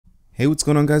Hey, what's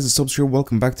going on guys, it's Subs here,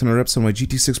 welcome back to another episode of my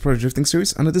GT6 Pro Drifting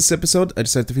series, and in this episode I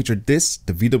decided to feature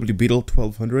the VW Beetle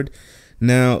 1200.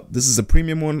 Now, this is a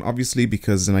premium one, obviously,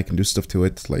 because then I can do stuff to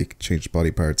it, like change body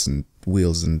parts and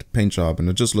wheels and paint job, and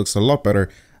it just looks a lot better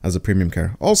as a premium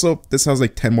car. Also, this has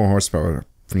like 10 more horsepower,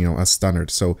 as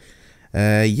standard, so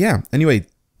yeah. Anyway,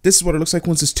 this is what it looks like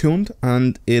once it's tuned,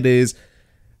 and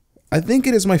I think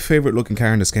it is my favorite looking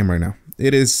car in this game right now.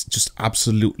 It is just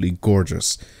absolutely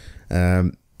gorgeous.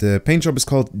 The paint job is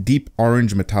called Deep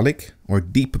Orange Metallic, or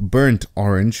Deep Burnt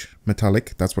Orange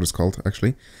Metallic, that's what it's called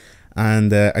actually.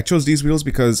 And I chose these wheels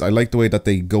because I like the way that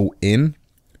they go in,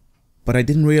 but I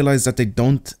didn't realize that they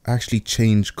don't actually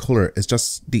change color. It's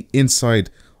just the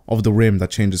inside of the rim that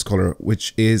changes color,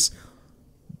 which is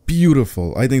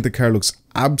beautiful. I think the car looks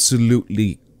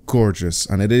absolutely gorgeous,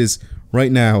 and it is,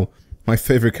 right now, my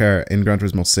favorite car in Gran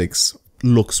Turismo 6,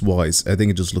 looks-wise. I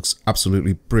think it just looks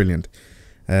absolutely brilliant.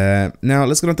 Now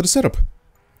let's get on to the setup.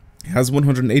 It has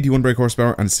 181 brake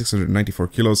horsepower and 694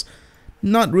 kilos.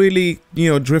 Not really,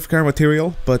 drift car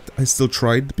material, but I still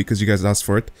tried because you guys asked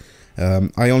for it.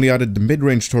 I only added the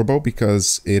mid-range turbo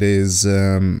because it is,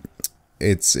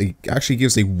 actually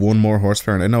gives a 1 more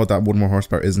horsepower, and I know that 1 more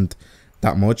horsepower isn't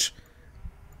that much,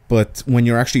 but when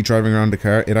you're actually driving around the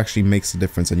car, it actually makes a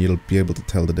difference, and you'll be able to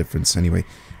tell the difference anyway.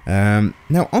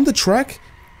 Now on the track,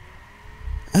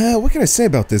 what can I say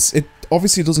about this? It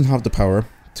obviously doesn't have the power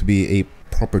to be a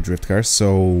proper drift car,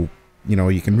 so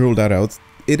you can rule that out.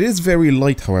 It is very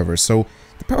light, however, so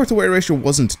the power to weight ratio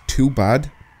wasn't too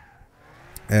bad.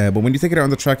 But when you take it out on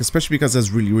the track, especially because it has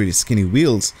really skinny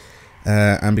wheels,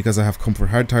 and because I have comfort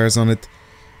hard tires on it,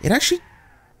 it actually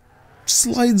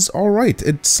slides alright.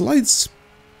 It slides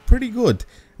pretty good.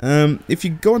 If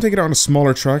you go and take it out on a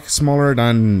smaller track, smaller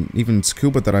than even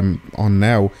Scuba that I'm on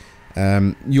now,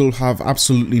 you'll have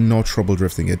absolutely no trouble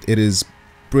drifting it. It is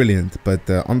brilliant, but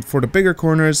for the bigger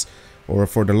corners or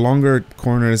for the longer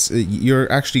corners,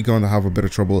 you're actually going to have a bit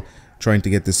of trouble trying to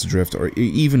get this to drift, or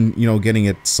even getting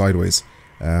it sideways.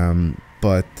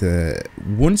 But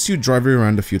once you drive it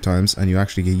around a few times and you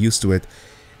actually get used to it,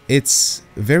 it's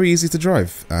very easy to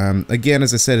drive. Again,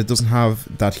 as I said, it doesn't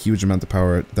have that huge amount of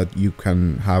power that you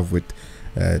can have with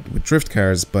drift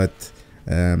cars, but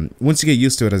once you get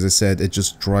used to it, as I said, it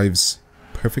just drives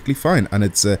perfectly fine, and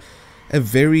it's a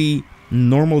very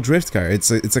normal drift car.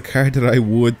 It's a car that I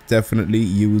would definitely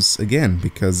use again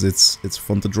because it's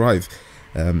fun to drive.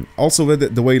 Also,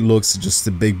 with the way it looks, just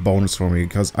a big bonus for me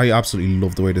because I absolutely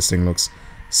love the way this thing looks.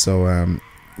 So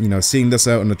seeing this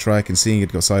out on the track and seeing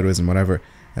it go sideways and whatever,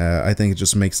 I think it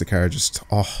just makes the car just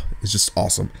it's just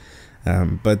awesome.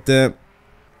 But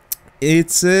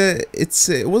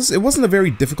it wasn't a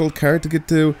very difficult car to get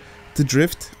to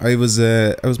drift. I was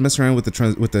messing around with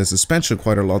the suspension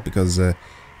quite a lot because the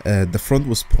front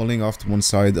was pulling off to one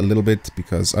side a little bit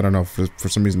because I don't know, for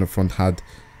some reason the front had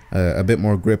a bit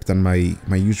more grip than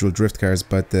my usual drift cars.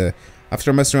 But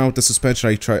after messing around with the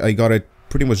suspension, I got it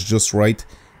pretty much just right,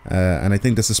 and I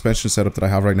think the suspension setup that I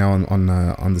have right now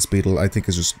on this Beetle, I think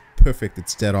is just perfect.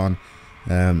 It's dead on.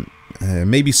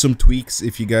 Maybe some tweaks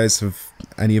if you guys have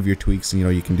any of your tweaks,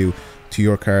 you can do to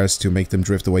your cars to make them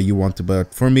drift the way you want to,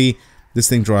 but for me, this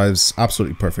thing drives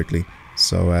absolutely perfectly,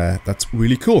 so that's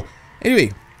really cool.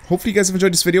 Anyway, hopefully you guys have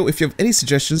enjoyed this video. If you have any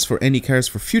suggestions for any cars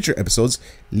for future episodes,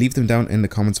 leave them down in the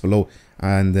comments below.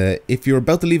 And if you're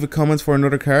about to leave a comment for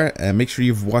another car, make sure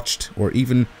you've watched or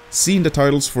even seen the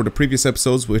titles for the previous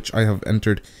episodes, which I have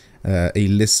entered a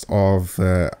list of,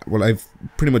 well, I've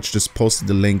pretty much just posted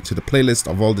the link to the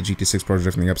playlist of all the GT6 Pro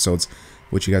Drifting episodes,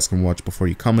 which you guys can watch before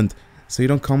you comment, so you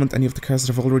don't comment any of the cars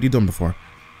that I've already done before.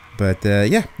 But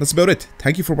yeah, that's about it.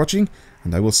 Thank you for watching,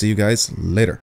 and I will see you guys later.